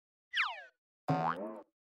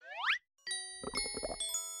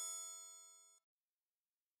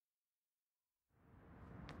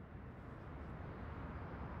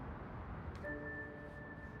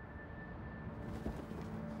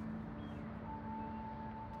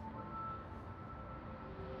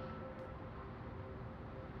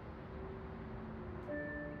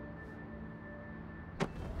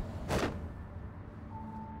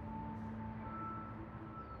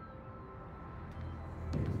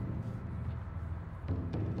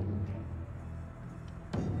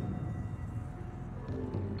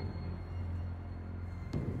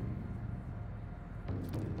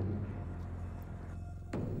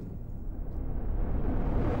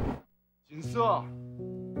色、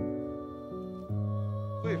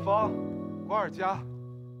对方、瓜尔佳、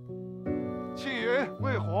气云、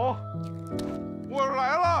魏红，我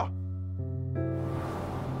来了。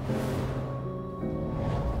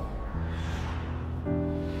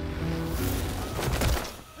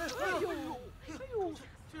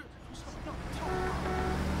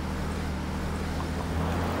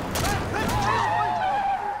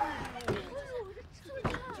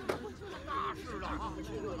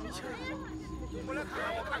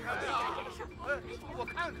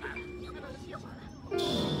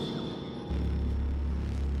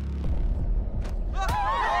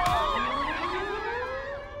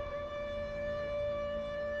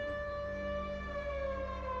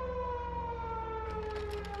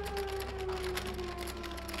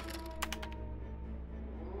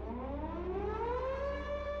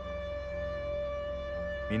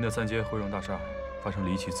 明德3街汇荣大厦发生了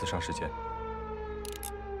一起自杀事件，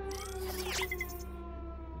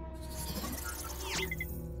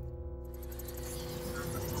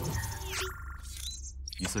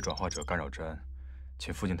疑似转化者干扰治安，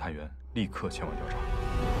请附近探员立刻前往调查。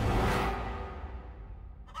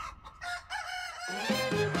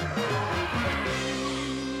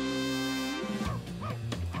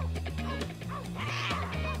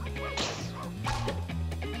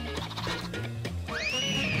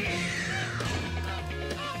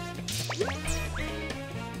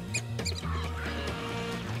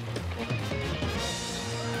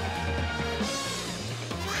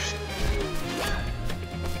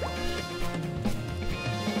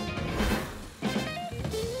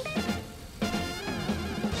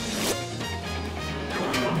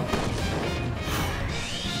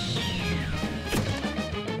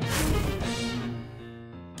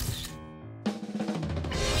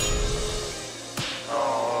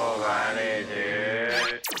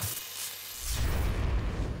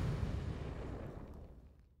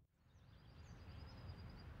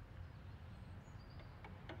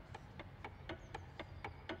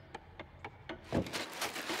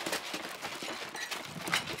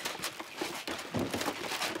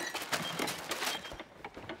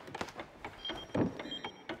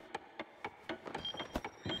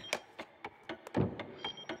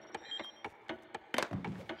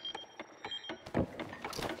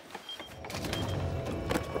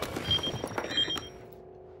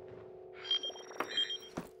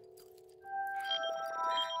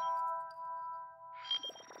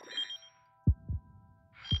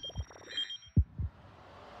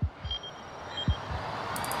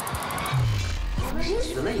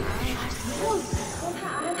 死了以后，我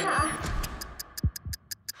怕。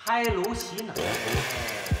开颅洗脑。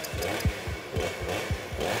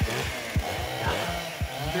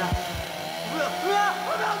不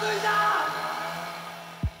要对杀！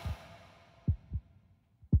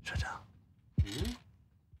社长，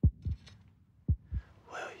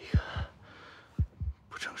我有一个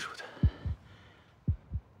不成熟的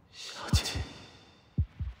小姐。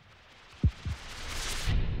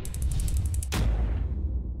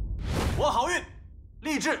 我郝运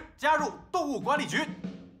立志加入动物管理局，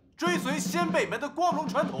追随先辈们的光荣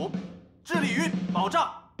传统，致力于保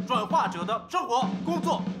障转化者的生活、工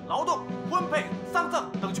作、劳动、婚配、丧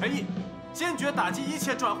葬等权益，坚决打击一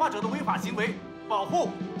切转化者的违法行为，保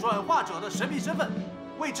护转化者的神秘身份，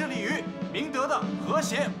为致力于明德的和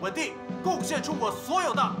谐稳定贡献出我所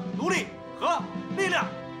有的努力和力量。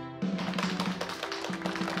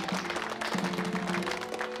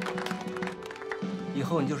 以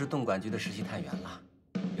后你就是动管局的实习探员了，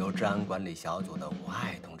由治安管理小组的吴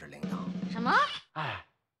爱同志领导。什么？哎，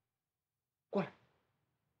过来。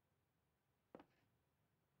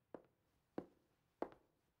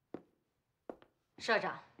社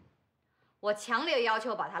长，我强烈要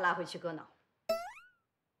求把他拉回去割脑。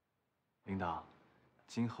领导，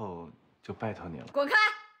今后就拜托你了。滚开！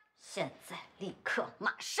现在，立刻，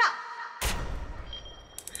马上！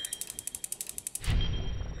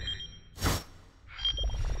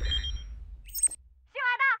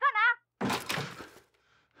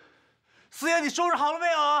 思妍，你收拾好了没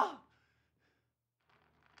有啊？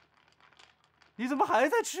你怎么还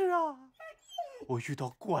在吃啊？我遇到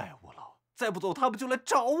怪物了，再不走他们就来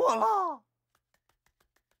找我了。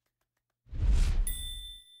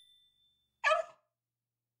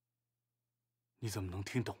你怎么能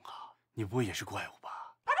听懂啊？你不会也是怪物吧？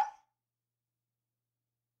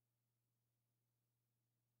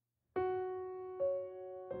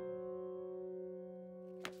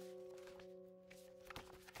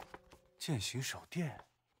剑形手电，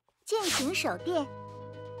剑形手电，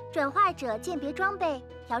转化者鉴别装备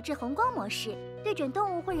调至红光模式，对准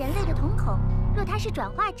动物或人类的瞳孔。若它是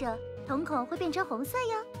转化者，瞳孔会变成红色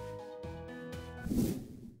哟。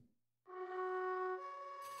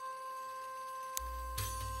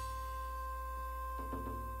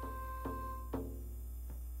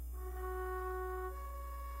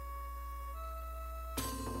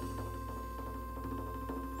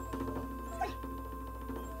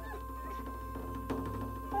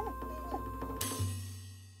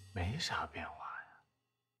啥变化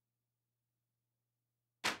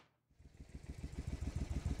呀？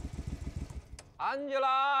安吉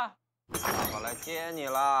拉，爸爸来接你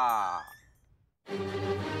啦！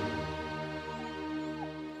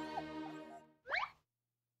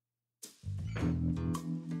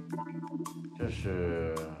这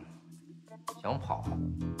是想跑？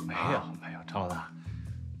没有，常老大，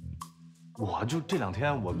我就这2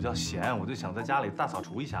天我比较闲，我就想在家里大扫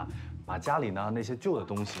除一下，把家里呢那些旧的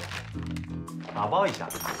东西打包一下，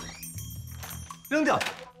扔掉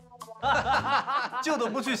它。旧的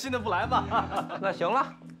不去，新的不来嘛。那行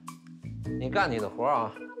了，你干你的活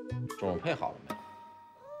啊，种配好了没？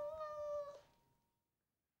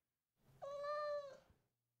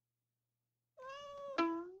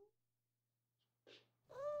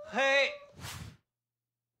嘿，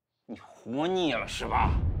你活腻了是吧？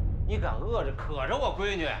你敢饿着渴着我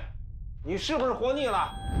闺女，你是不是活腻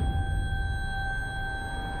了？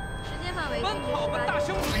时间范围奔跑吧，大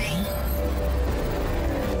兄弟！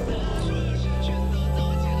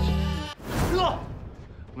哥，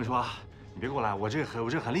我跟你说啊，你别过来，我这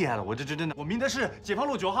很厉害的，我这真的，我明天是解放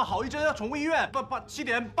路9号郝一真宠物医院，7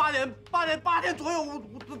点8点左右，我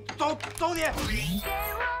走你。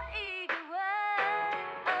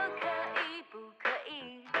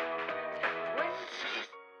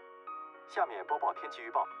下面播报天气预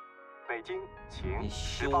报：北京晴你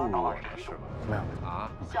羞，18到辱我21度。没有啊？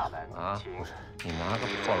厦门晴。你拿个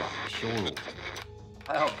破懒羞辱我，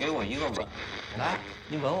还要给我一个吻？来，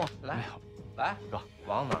你吻我，来，来，哥，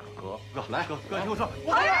往哪儿搁？哥，来，哥，你听我说，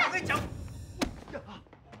我跟你讲。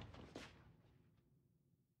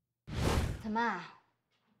怎么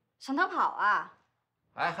想逃跑啊？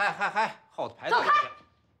嗨，后头排队。走开！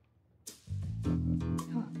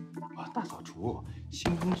啊，大扫除，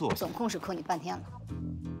新工作，总共是扣你半天了。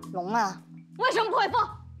龙啊，为什么不回复？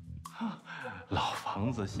老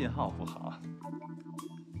房子信号不好。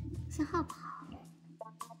信号不好。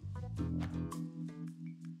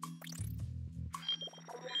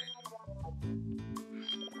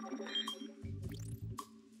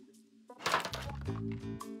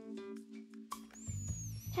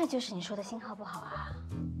这就是你说的信号不好啊？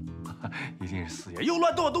一定是四爷又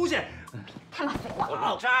乱动我东西。他妈废话！给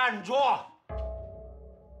我站住！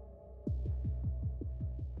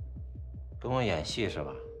跟我演戏是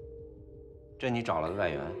吧？这你找了个外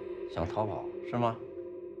援，想逃跑是吗？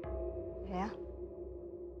谁呀？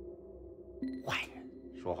坏人，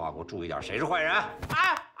说话给我注意点，谁是坏人？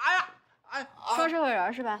说是坏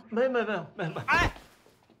人是吧？没。哎，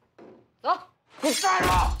走，给我站住！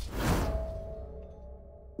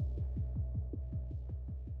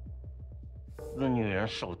这女人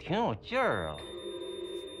手挺有劲儿啊！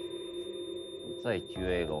你再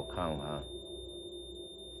撅一个我看看。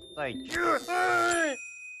再撅！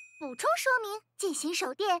补充说明：进行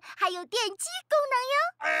手电还有电击功能哟。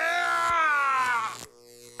哎呀！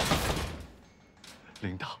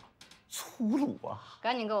领导，粗鲁啊！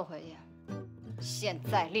赶紧给我回去！现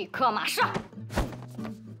在，立刻，马上！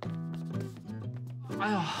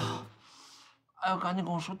哎呦，赶紧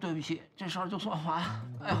跟我说对不起，这事儿就算完。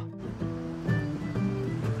哎呀！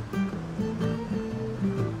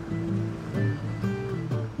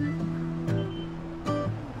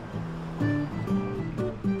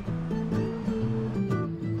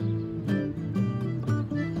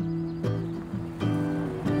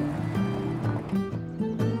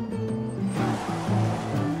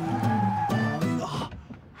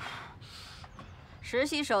实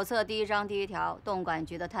习手册第1章第1条，动管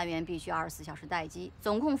局的探员必须24小时待机，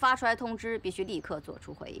总控发出来通知必须立刻做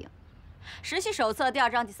出回应。实习手册第2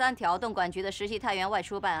章第3条，动管局的实习探员外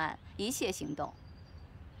出办案，一切行动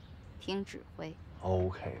听指挥。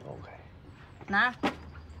OK。哪儿？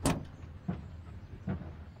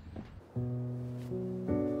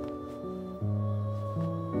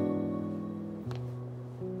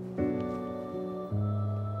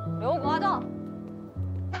刘国栋，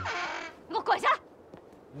你给我滚下来！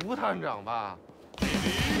吴探长吧？能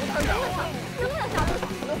不能小声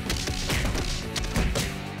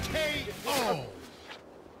点？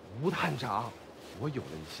吴探长，我有了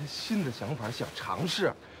一些新的想法，想尝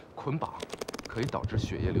试。捆绑可以导致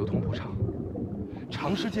血液流通不畅，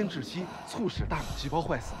长时间窒息促使大脑细胞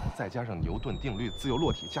坏死，再加上牛顿定律自由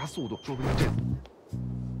落体加速度，说不定这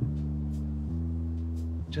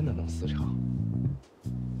真的能4场。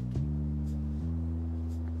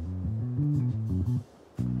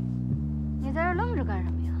你在这愣着干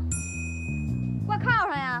什么呀？快靠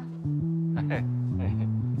上呀！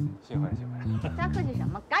幸会。瞎客气什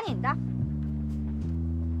么？赶紧的！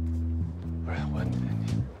不是我，你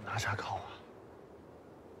拿啥靠啊？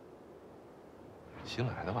新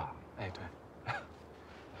来的吧？哎，对。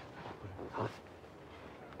好，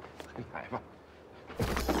来吧。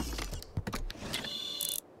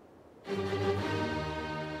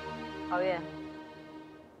郝运，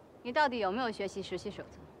你到底有没有学习实习手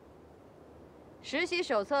册？实习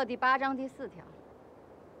手册第8章第4条，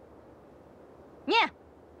念。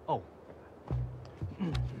哦。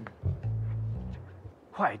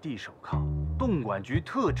快递手铐，动管局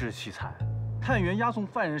特制器材。探员押送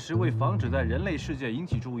犯人时，为防止在人类世界引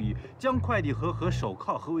起注意，将快递盒和手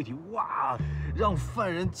铐合为一体。哇，让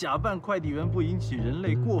犯人假扮快递员，不引起人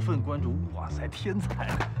类过分关注。哇塞，天才！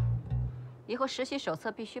以后实习手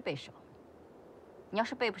册必须背熟。你要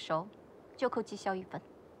是背不熟，就扣绩效1分，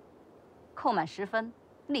扣满10分，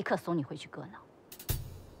立刻送你回去割脑。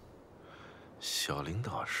小领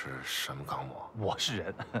导是什么岗模？我是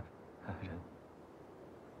人，人。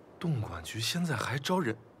动管局现在还招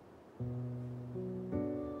人？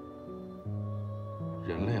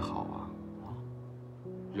人类好啊，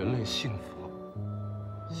人类幸福，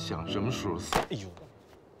想什么时候死？哎呦，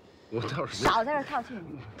我倒是少在这套近乎，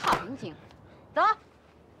套什么近乎？走，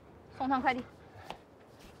送趟快递。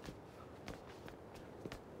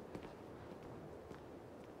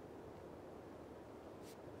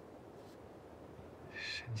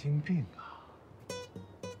神经病啊！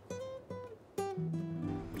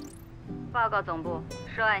报告总部，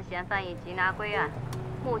涉案嫌犯已缉拿归案，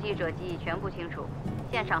目击者记忆全部清除，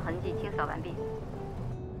现场痕迹清扫完毕。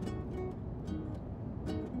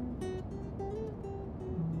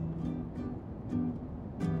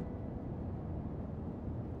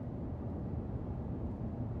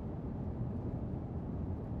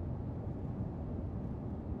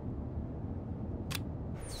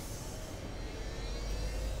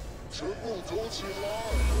全部走起来！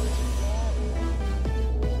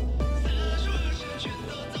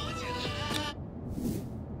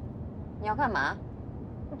你要干嘛？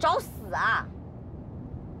你找死啊！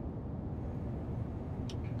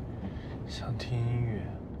想听音乐，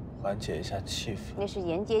缓解一下气氛。那是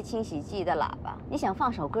沿街清洗记忆的喇叭，你想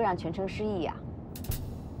放首歌让全城失忆呀？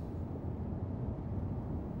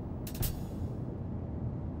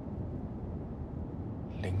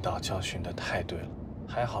领导教训得太对了，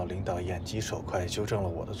还好领导眼疾手快，纠正了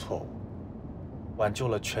我的错误，挽救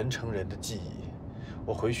了全城人的记忆。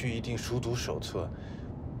我回去一定熟读手册，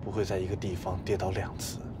不会在一个地方跌倒2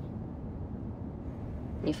次。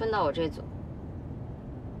你分到我这组，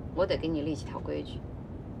我得给你立几条规矩。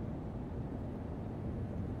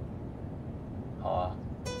好啊。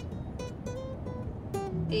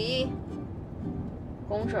第一，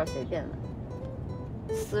公事随便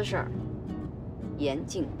问，私事儿严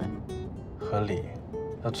禁问。合理，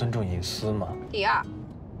要尊重隐私嘛。第二，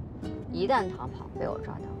一旦逃跑被我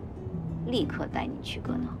抓到，立刻带你去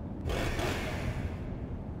割脑。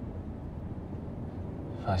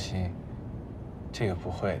放心，这个不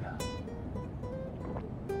会的。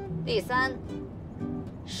第三，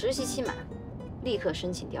实习期满，立刻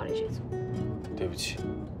申请调离这组。对不起，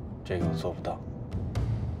这个我做不到，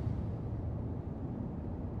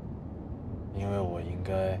因为我应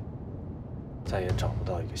该再也找不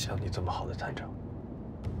到一个像你这么好的探长。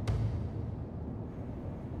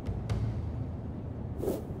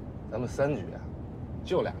咱们3局啊，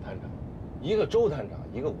就2探长，一个周探长，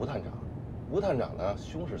一个吴探长。吴探长呢，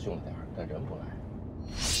凶是凶了点儿，但人不赖。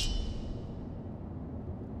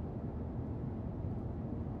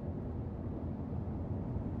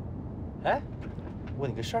哎，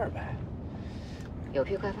问你个事儿呗。有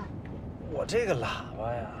屁快放！我这个喇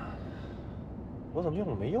叭呀，我怎么用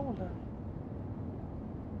了没用呢？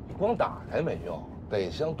你光打开没用，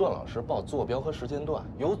得向段老师报坐标和时间段，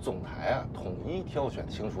由总台啊统一挑选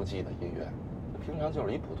清除记忆的音乐。平常就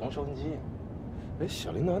是一普通收音机。哎，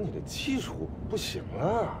小领导，你这技术不行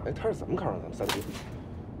啊！哎，他是怎么考上咱们3级？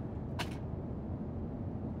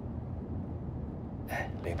哎，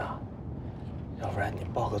领导，要不然你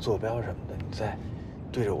报个坐标什么的，你再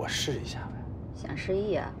对着我试一下呗。想失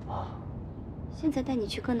忆啊？啊！现在带你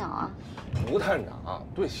去割脑啊！吴探长，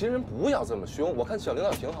对新人不要这么凶。我看小领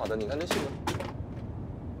导挺好的，你看这性格。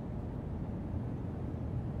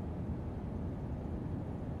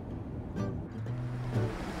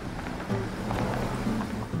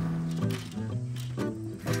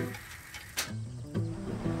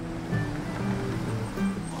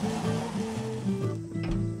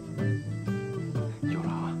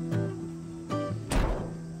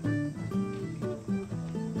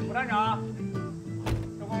探长，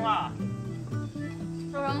收工了？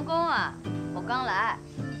收什么工啊？我刚来。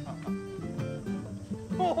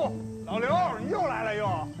哦，老刘，你又来了又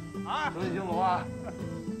啊！恭喜辛苦啊！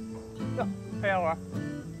哟，配合会儿。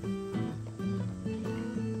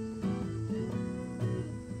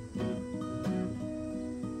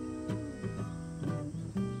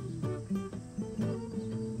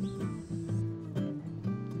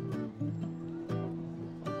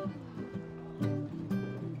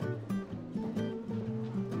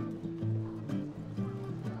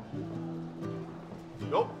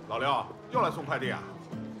老刘又来送快递啊？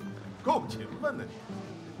够勤奋的你。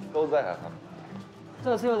都在啊。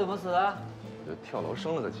这次又怎么死的？这跳楼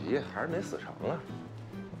升了个级，还是没死成啊。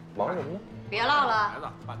忙什么呢？别唠了，孩子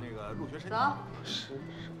办那个入学申请。走。是，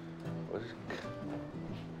我是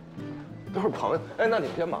都是朋友。哎，那你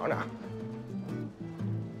们先忙着啊。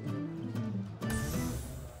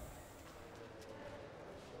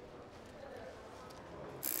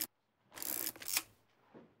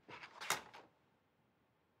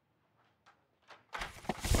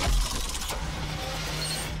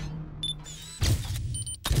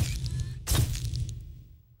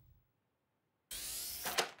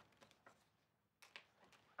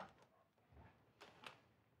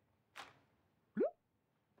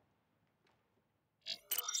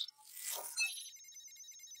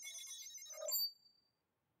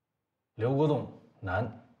刘国栋，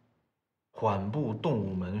男，缓步动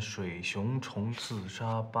物门水熊虫自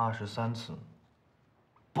杀83次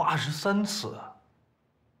，83次啊！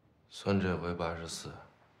算这回84，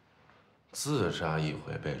自杀一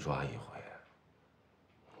回，被抓一回，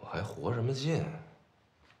我还活什么劲？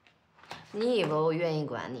你以为我愿意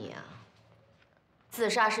管你啊？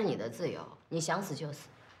自杀是你的自由，你想死就死。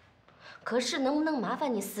可是能不能麻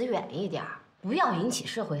烦你死远一点，不要引起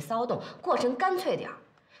社会骚动，过程干脆点，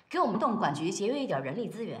给我们动物管局节约一点人力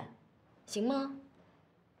资源，行吗？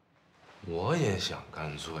我也想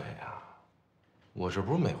干脆呀，我这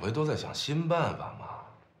不是每回都在想新办法吗？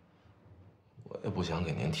我也不想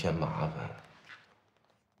给您添麻烦。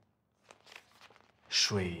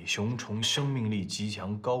水熊虫生命力极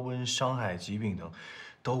强，高温伤害疾病等，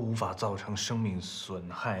都无法造成生命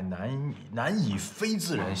损害，难以非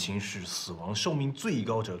自然形式死亡，寿命最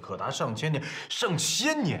高者可达上千年，上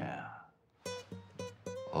千年啊！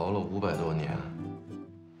熬了500多年，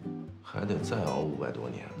还得再熬500多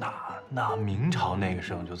年。那明朝那个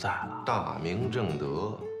时候就在了。大明正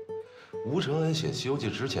德，吴承恩写《西游记》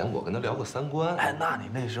之前，我跟他聊过3观。哎，那你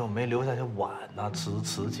那时候没留下些碗呐、瓷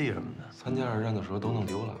器什么的？参加2战的时候都弄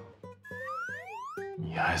丢了。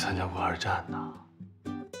你还参加过2战呢？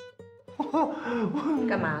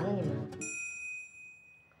干嘛呢你们？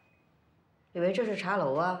以为这是茶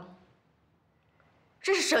楼啊？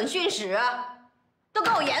这是审讯室啊！都给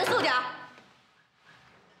我严肃点儿！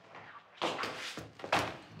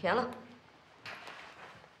填了。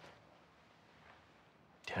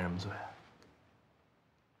填什么罪？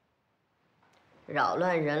扰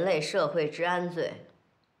乱人类社会治安罪，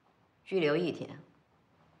拘留1天，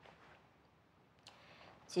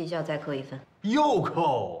绩效再扣1分。又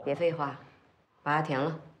扣？别废话，把它填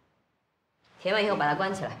了。填完以后把它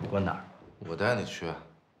关起来。关哪儿？我带你去。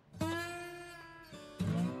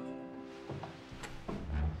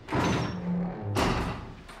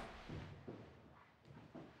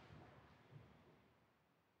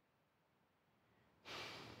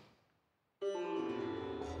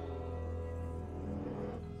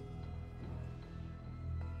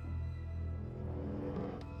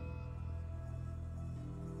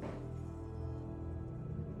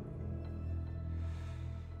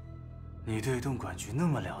你对动管局那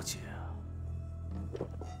么了解啊？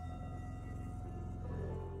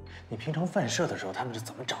你平常犯事的时候，他们是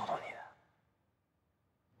怎么找到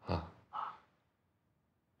你的？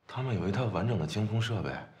他们有一套完整的监控设备，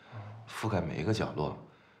覆盖每一个角落。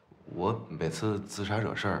我每次自杀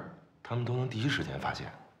惹事儿，他们都能第一时间发现。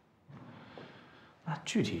那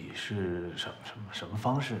具体是什么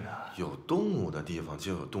方式啊？有动物的地方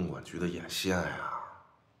就有动管局的眼线呀。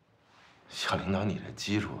小领导，你这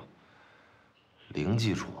基础，零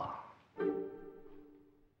基础啊！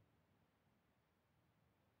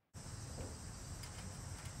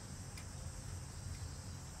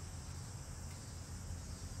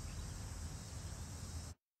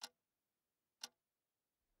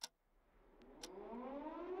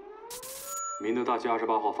明德大街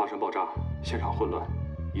28号发生爆炸，现场混乱，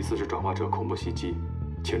疑似是转化者恐怖袭击，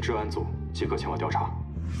请治安组即刻前往调查。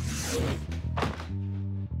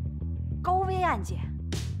高危案件。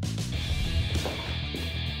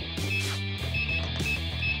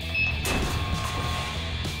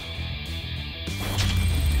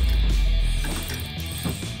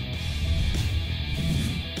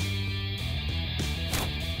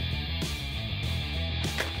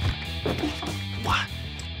哇，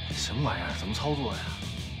什么玩意儿？怎么操作呀？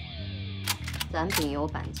伞柄有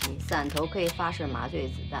扳机，伞头可以发射麻醉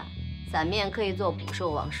子弹，伞面可以做捕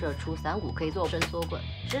兽网射出，伞骨可以做伸缩棍。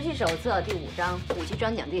实习手册第5章武器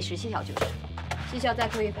专讲第17条就是，绩效再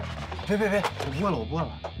扣1分。别，我不问了，我不问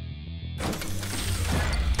了。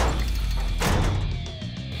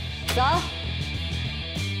走。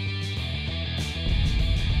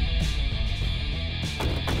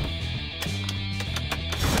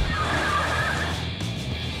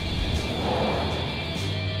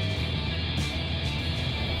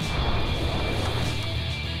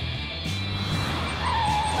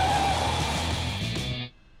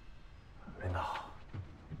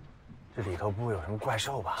头不会有什么怪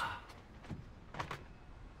兽吧？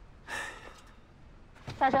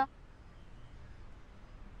大声。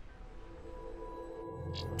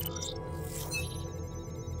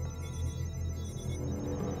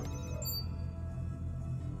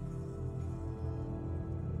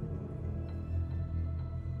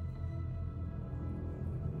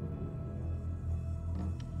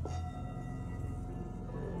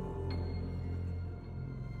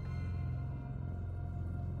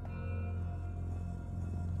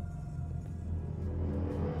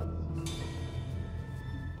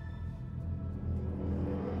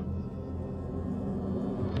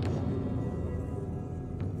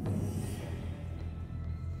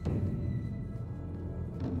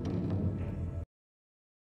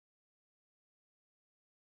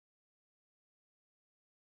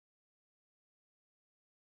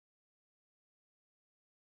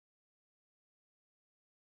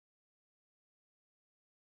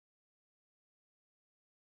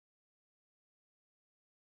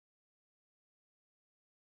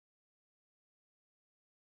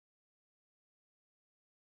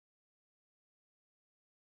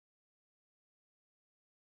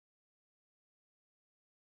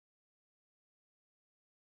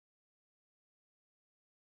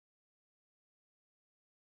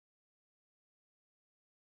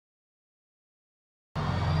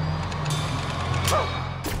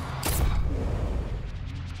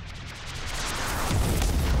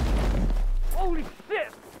Holy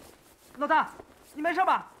shit！ 老大，你没事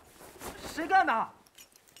吧？谁干的？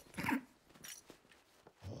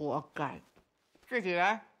活该，自己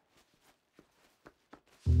人。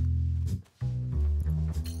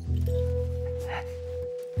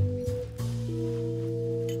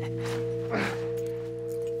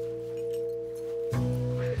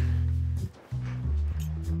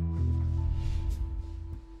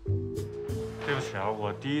对不起啊，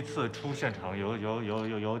我第一次出现场有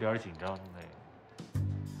点紧张。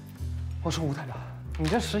我说吴探长，你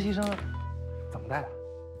这实习生怎么带的？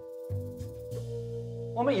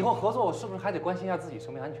我们以后合作，我是不是还得关心一下自己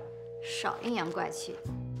生命安全？少阴阳怪气，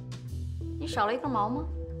你少了一根毛吗？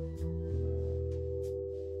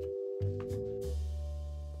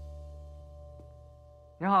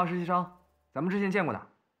你好，实习生，咱们之前见过的，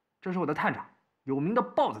这是我的探长，有名的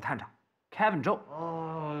豹子探长 Kevin 周。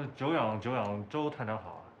哦，久仰周探长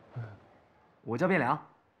好。我叫卞良，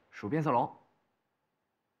属变色龙。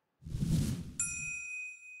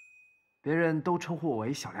别人都称呼我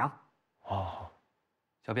为小梁。哦，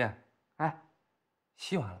小卞，哎，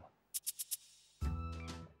洗完了吗？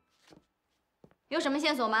有什么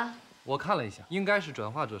线索吗？我看了一下，应该是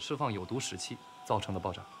转化者释放有毒石气造成的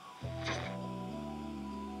爆炸。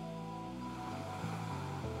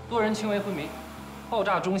多人轻微昏迷，爆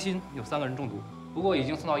炸中心有3个人中毒，不过已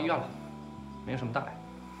经送到医院了，没有什么大碍。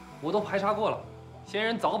我都排查过了，嫌疑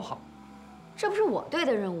人早跑。这不是我队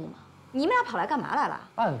的任务吗？你们俩跑来干嘛来了？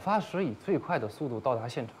案发时以最快的速度到达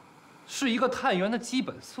现场，是一个探员的基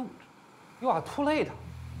本素质。You are too late。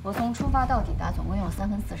我从出发到抵达总共用了3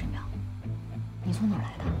分40秒，你从哪儿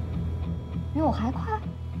来的？比我还快？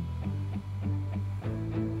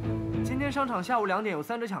今天商场下午2点有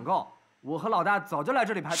3只抢购，我和老大早就来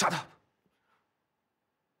这里排。Shut up。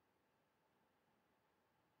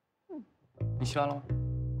你洗完了吗？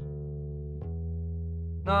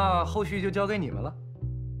那后续就交给你们了。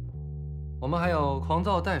我们还有狂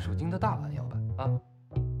躁袋鼠精的大案要办啊！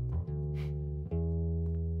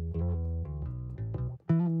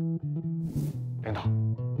领导，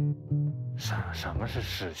什么是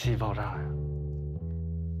屎气爆炸呀？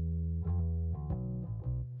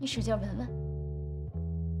你使劲闻闻。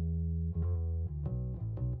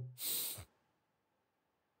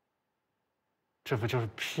这不就是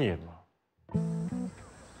屁吗？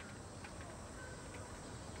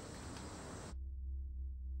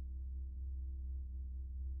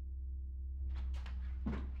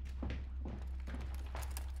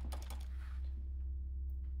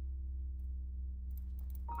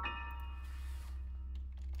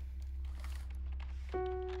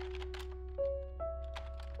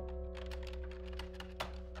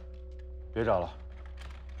别找了，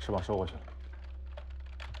翅膀收过去了。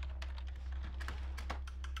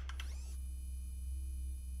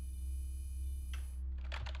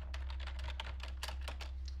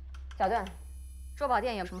小段，珠宝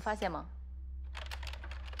店有什么发现吗？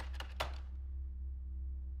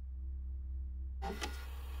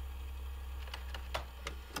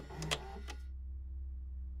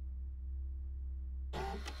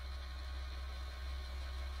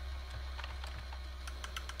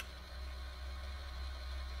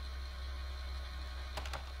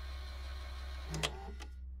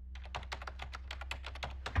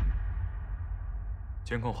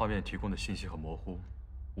监控画面提供的信息很模糊，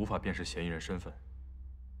无法辨识嫌疑人身份。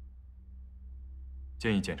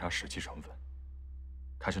建议检查使气成分，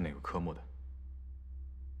看是哪个科目的。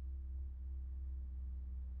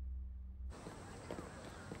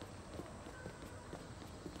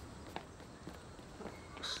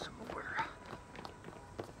什么味儿啊？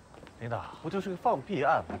领导，不就是个放屁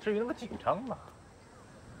案吗？至于那么紧张吗？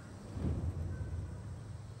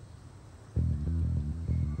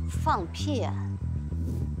放屁案，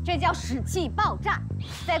这叫使气爆炸，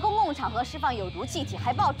在公共场合释放有毒气体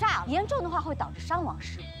还爆炸了，严重的话会导致伤亡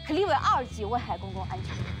事故，可立为2级危害公共安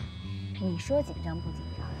全。你说紧张不紧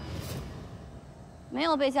张？没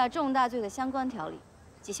有备下重大罪的相关条例，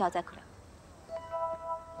绩效再可量。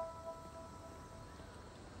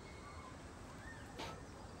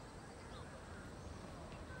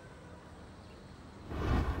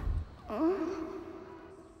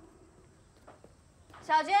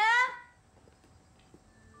小娟，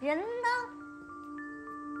人呢？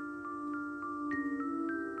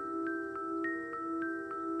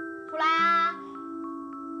出来啊！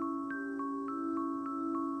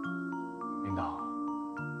领导，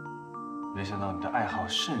没想到你的爱好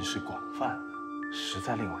甚是广泛，实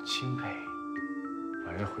在令我钦佩。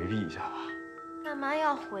我还是回避一下吧。干嘛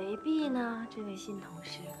要回避呢，这位新同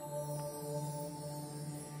事？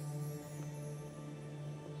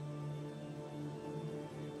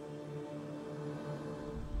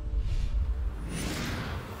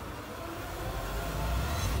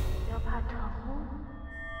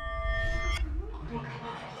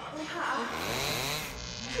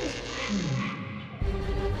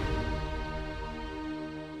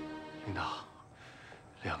领导，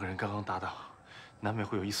两个人刚刚搭档，难免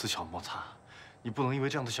会有一丝小摩擦，你不能因为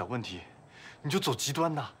这样的小问题，你就走极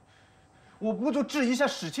端呐。我不过就质疑一下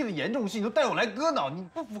使气的严重性，就带我来割脑，你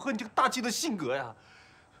不符合你这个大气的性格呀。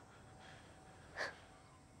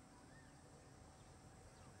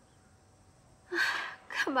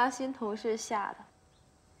看把新同事吓的，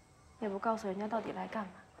也不告诉人家到底来干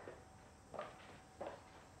嘛。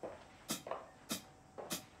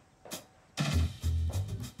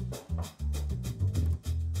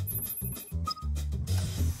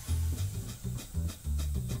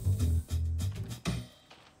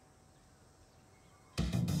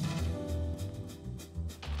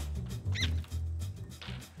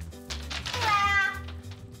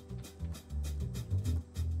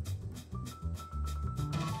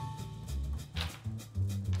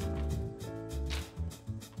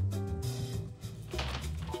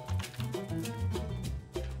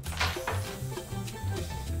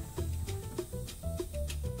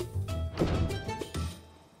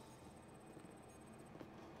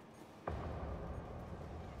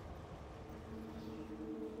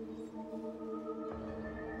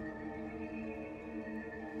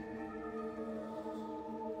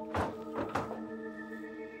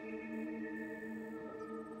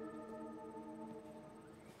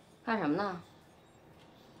干什么呢？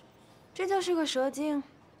这就是个蛇精，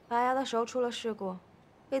拔牙的时候出了事故，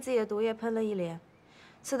被自己的毒液喷了一脸，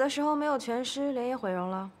死的时候没有全尸，脸也毁容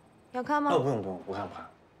了。要看吗？不用，不看。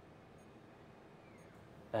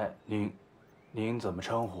哎，您怎么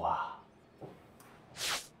称呼啊？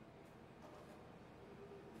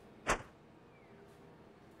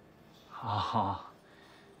好，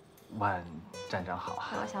万站长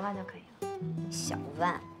好。叫我小万就可以了。小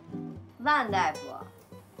万，万大夫。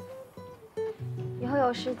以后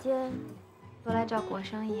有时间多来照顾我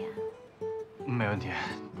生意啊。没问题，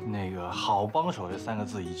那个好帮手这3个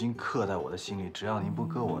字已经刻在我的心里，只要您不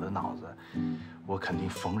割我的脑子，我肯定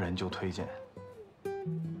逢人就推荐。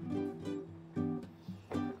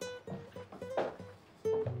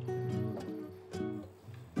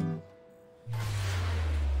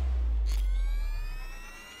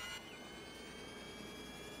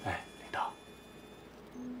哎，领导，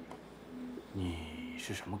你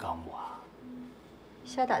是什么纲目啊？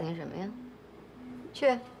瞎打听什么呀？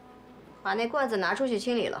去，把那罐子拿出去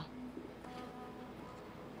清理了。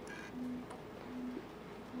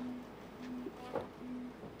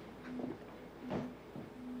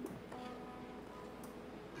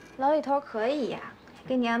老李头可以呀，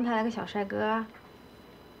给你安排了个小帅哥。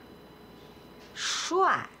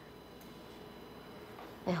帅？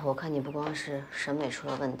哎呀，我看你不光是审美出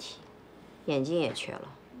了问题，眼睛也缺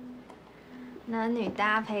了。男女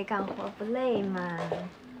搭配干活不累吗？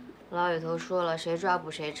老李头说了，谁抓捕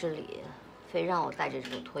谁治理，非让我带着这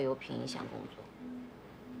种拖油瓶影响工作。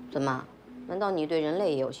怎么？难道你对人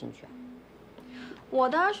类也有兴趣啊？我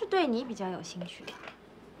当然是对你比较有兴趣的。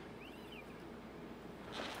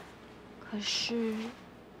可是，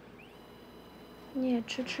你也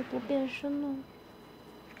迟迟不变身呢。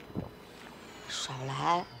少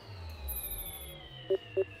来。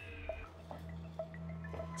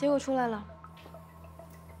结果出来了，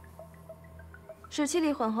使气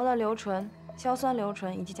里混合了硫醇、硝酸硫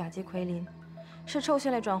醇以及甲基奎林，是臭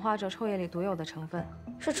腺类转化者臭液里独有的成分。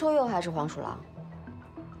是臭鼬还是黄鼠狼？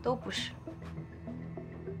都不是，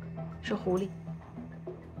是狐狸。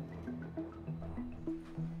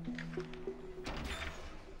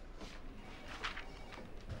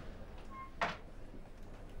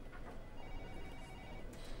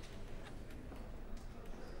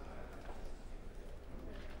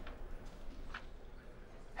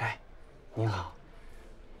您好，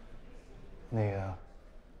那个，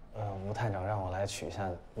吴探长让我来取一下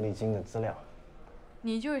狐狸精的资料。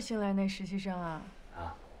你就是新来那实习生啊？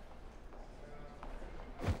啊。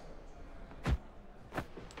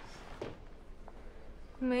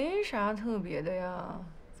没啥特别的呀，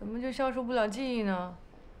怎么就消除不了记忆呢？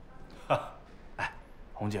哎，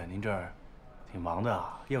红姐，您这儿挺忙的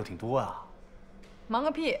啊，业务挺多啊。忙个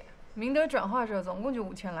屁！明德转化者总共就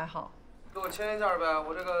5000来号。给我签一下呗，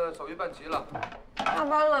我这个手续办齐了。下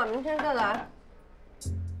班了，明天再来。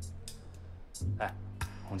哎，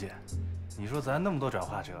红姐，你说咱那么多转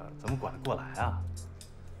化者，怎么管得过来啊？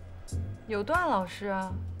有段老师啊，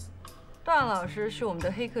段老师是我们的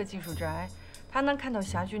黑客技术宅，他能看到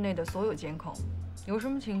辖区内的所有监控，有什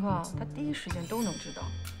么情况他第一时间都能知道。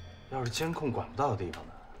要是监控管不到的地方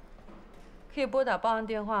呢？可以拨打报案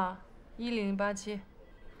电话10087。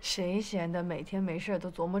谁闲的每天没事都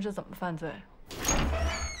琢磨着怎么犯罪？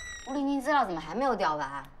狐狸精资料怎么还没有调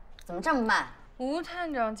完？怎么这么慢？吴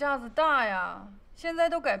探长架子大呀，现在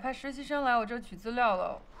都改派实习生来我这取资料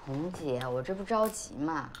了。红姐，我这不着急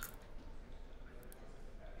嘛。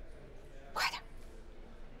快点。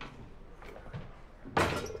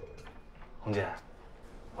红姐，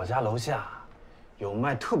我家楼下有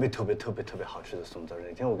卖特别好吃的松子，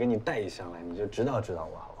哪天我给你带一箱来，你就指导指导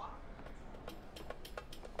我，好不好？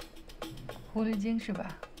狐狸精是吧？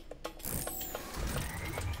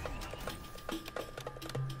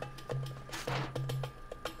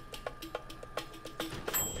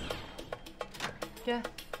对，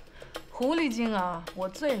狐狸精啊，我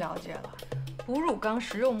最了解了。哺乳纲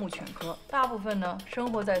食肉目犬科，大部分呢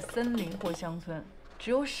生活在森林或乡村，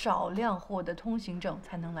只有少量获得通行证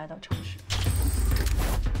才能来到城市。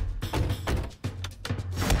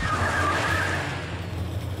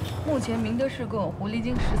目前明德市共有狐狸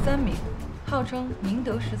精13名。号称明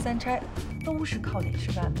德13差，都是靠脸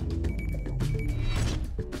吃饭的。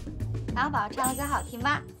小宝唱的歌好听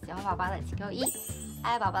吗？喜欢宝宝的请扣1，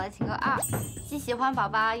爱宝宝的请扣2。既喜欢宝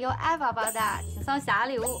宝又爱宝宝的，请送小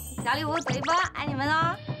礼物。小礼物走一波，爱你们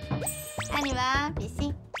哦！爱你们，比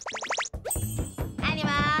心！爱你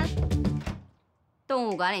们！动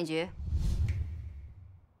物管理局，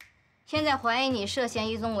现在怀疑你涉嫌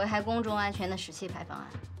一宗危害公众安全的使气排放案，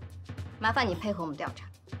麻烦你配合我们调查。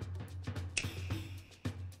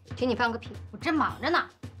请你放个屁，我正忙着呢。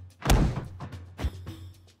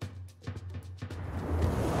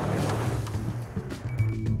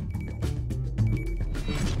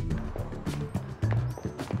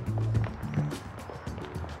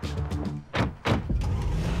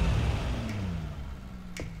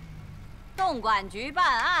动管局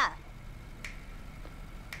办案，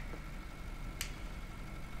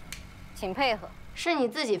请配合。是你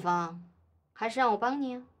自己放，还是让我帮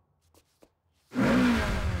你啊？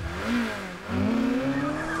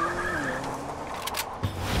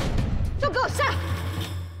都给我上！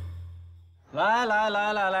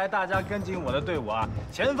来，大家跟紧我的队伍啊！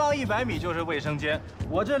前方100米就是卫生间，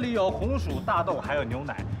我这里有红薯、大豆还有牛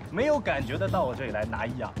奶，没有感觉的到我这里来拿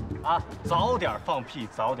一样啊！早点放屁，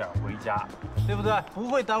早点回家，对不对？不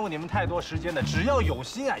会耽误你们太多时间的，只要有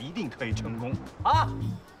心啊，一定可以成功啊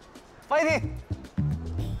 ！Fighting！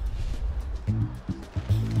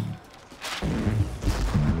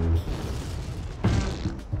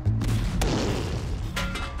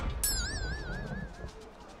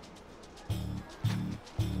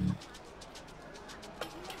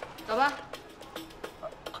走吧。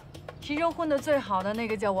其中混得最好的那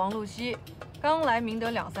个叫王露西，刚来明德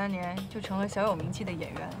2、3年就成了小有名气的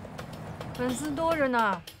演员，粉丝多着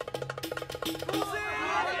呢。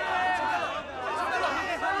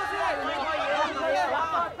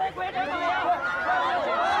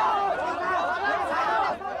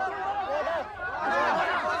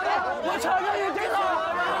我承认你这个。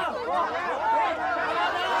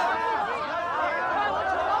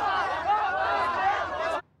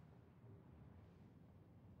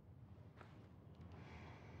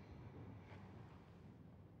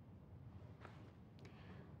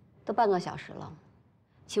都半个小时了，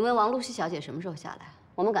请问王露西小姐什么时候下来？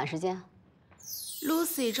我们赶时间。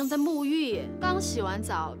Lucy 正在沐浴，刚洗完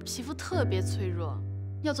澡，皮肤特别脆弱，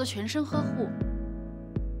要做全身呵护。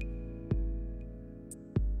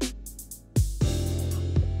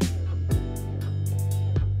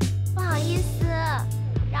不好意思，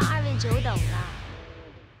让二位久等了。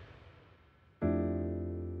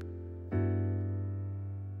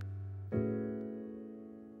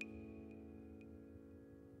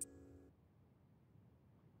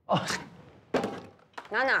哦，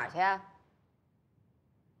拿哪儿去？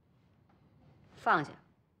放下，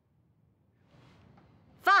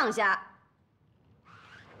放下，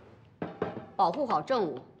保护好证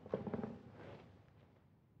物。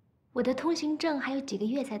我的通行证还有几个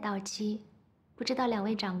月才到期，不知道两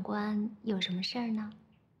位长官有什么事儿呢？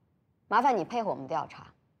麻烦你配合我们调查。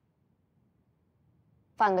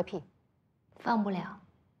放个屁。放不了，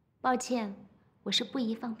抱歉，我是不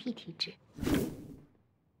宜放屁体质。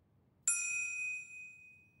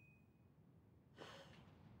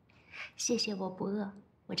谢谢，我不饿，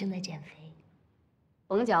我正在减肥。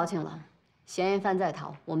甭矫情了，嫌疑犯在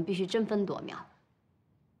逃，我们必须争分夺秒。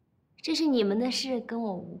这是你们的事，跟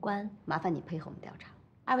我无关。麻烦你配合我们调查。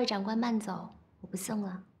二位长官慢走，我不送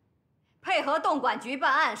了。配合动管局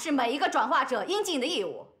办案是每一个转化者应尽的义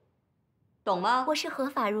务，懂吗？我是合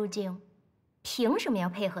法入境，凭什么要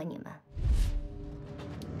配合你们？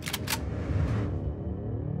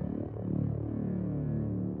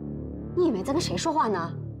你以为在跟谁说话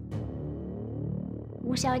呢？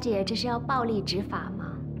吴小姐，这是要暴力执法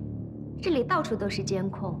吗？这里到处都是监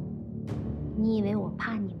控，你以为我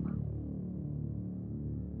怕你吗？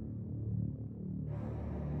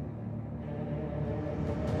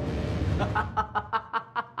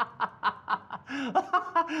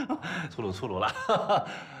粗鲁了，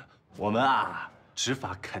我们啊，执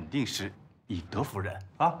法肯定是以德服人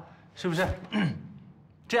啊，是不是？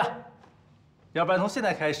这样，要不然从现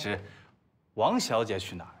在开始，王小姐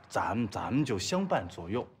去哪儿？咱们就相伴左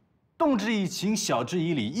右，动之以情，晓之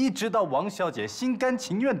以理，一直到王小姐心甘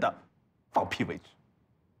情愿的放屁为止。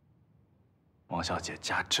王小姐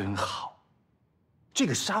家真好，这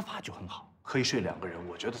个沙发就很好，可以睡2个人。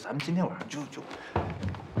我觉得咱们今天晚上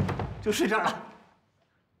就睡这儿了。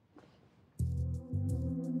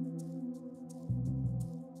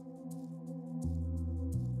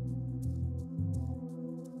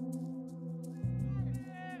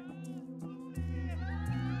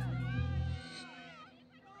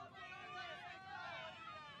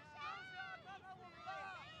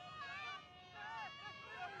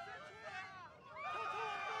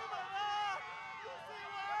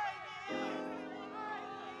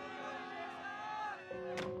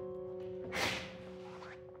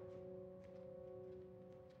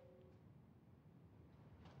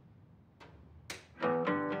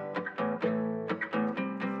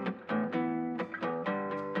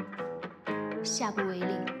下不为例。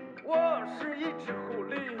我是一只狐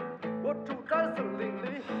狸，我住在森林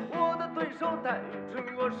里，我的对手太愚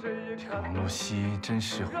蠢，我谁也看不王洛熙真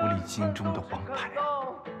是狐狸精中的王牌啊，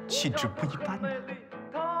气质不一般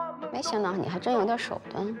啊。没想到你还真有点手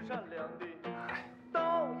段。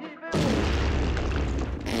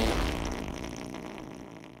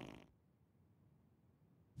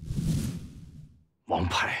王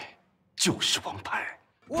牌就是王牌。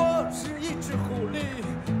我是一只狐狸，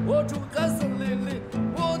我住在森林里，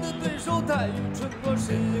我的对手太愚蠢，我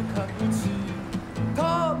谁也看不起，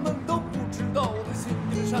他们都不知道我的心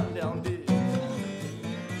挺善良的。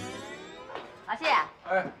老谢，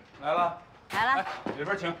哎，来了，来了，里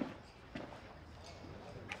边请。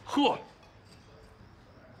呵，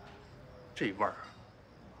这味儿，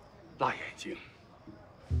辣眼睛。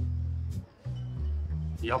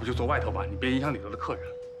你要不就坐外头吧，你别影响里头的客人。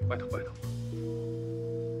外头。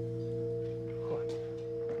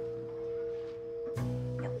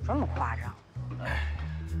这么夸张？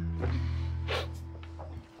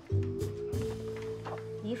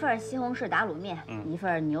一份西红柿打卤面，一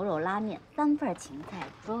份牛肉拉面，3份芹菜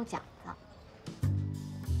猪肉饺子。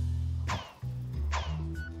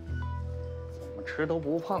怎么吃都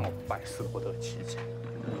不胖，百思不得其解。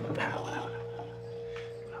来，我来。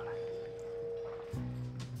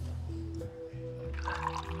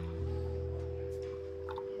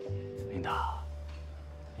领导，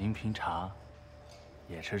您平常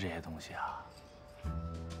也吃这些东西啊？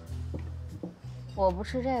我不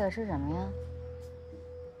吃这个吃什么呀？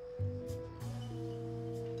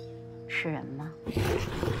吃人吗？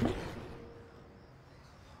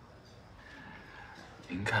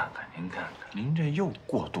您看看，您这又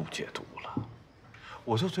过度解读了。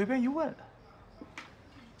我就随便一问。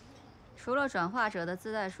除了转化者的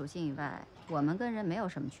自带属性以外，我们跟人没有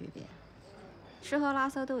什么区别，吃喝拉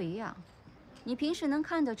撒都一样。你平时能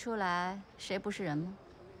看得出来谁不是人吗？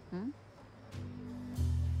嗯？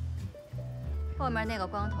后面那个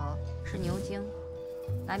光头是牛京，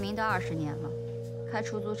来明德20年了，开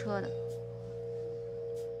出租车的。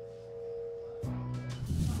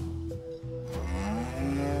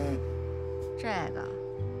这个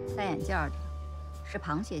戴眼镜的是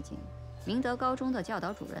螃蟹精，明德高中的教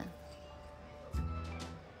导主任。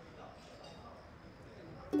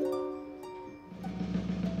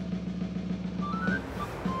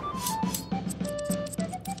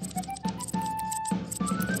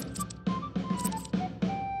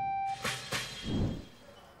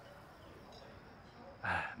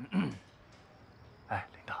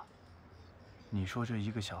你说这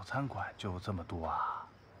一个小餐馆就有这么多啊？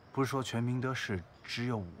不是说全明德市只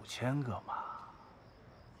有5000个吗？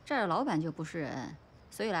这儿的老板就不是人，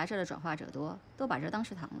所以来这儿的转化者多，都把这儿当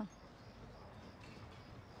食堂了。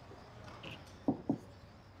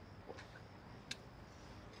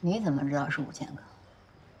你怎么知道是5000个？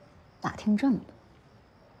打听这么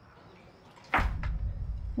多，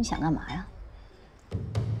你想干嘛呀？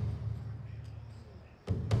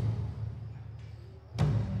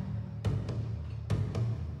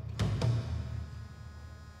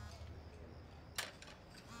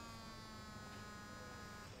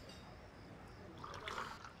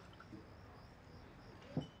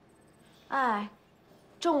哎，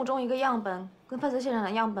正午中一个样本跟犯罪现场的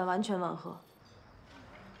样本完全吻合。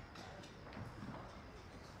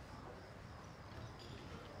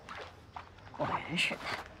果然是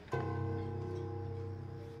他。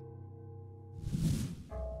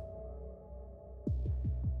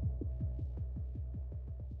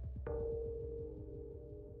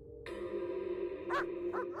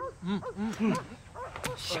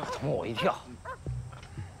吓我一跳。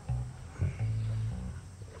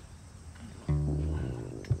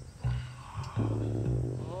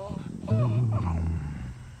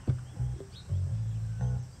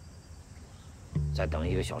再等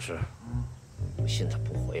1个小时，我信他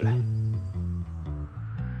不回来。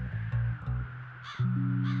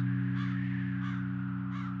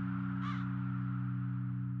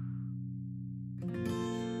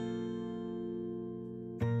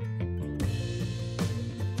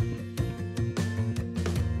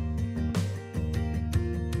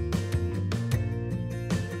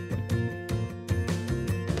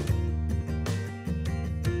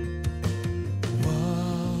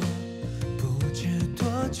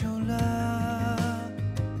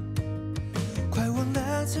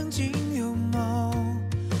曾经有梦，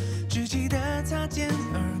只记得擦肩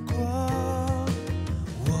而过。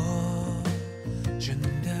我真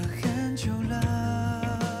的很久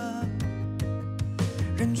了，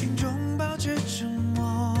人群中保持沉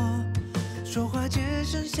默，说话只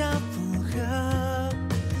剩下附和，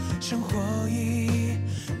生活已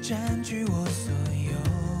占据我所有。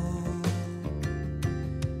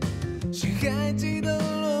谁还记得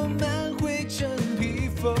落满灰尘披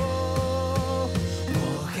风？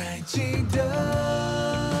记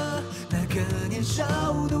得那个年少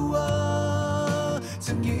的我，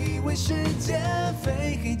曾以为世间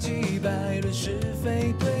非黑即白，论是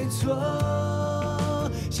非对错，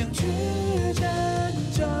想去拯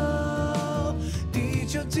救地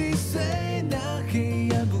球击碎那黑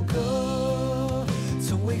暗不够，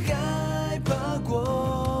从未害怕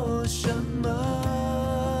过什么。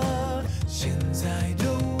现在的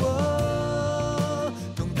我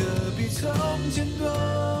懂得比从前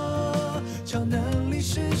多，超能力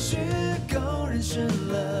是虚构，人生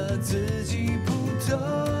了自己不同。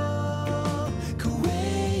可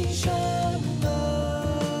为什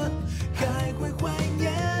么还会怀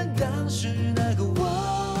念当时那个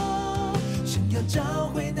我？想要找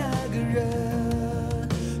回那个人，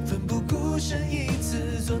奋不顾身一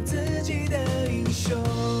次做自己的英雄。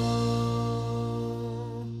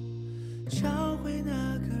找回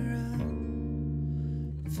那个人，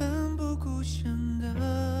奋不顾身的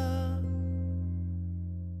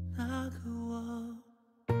那个我。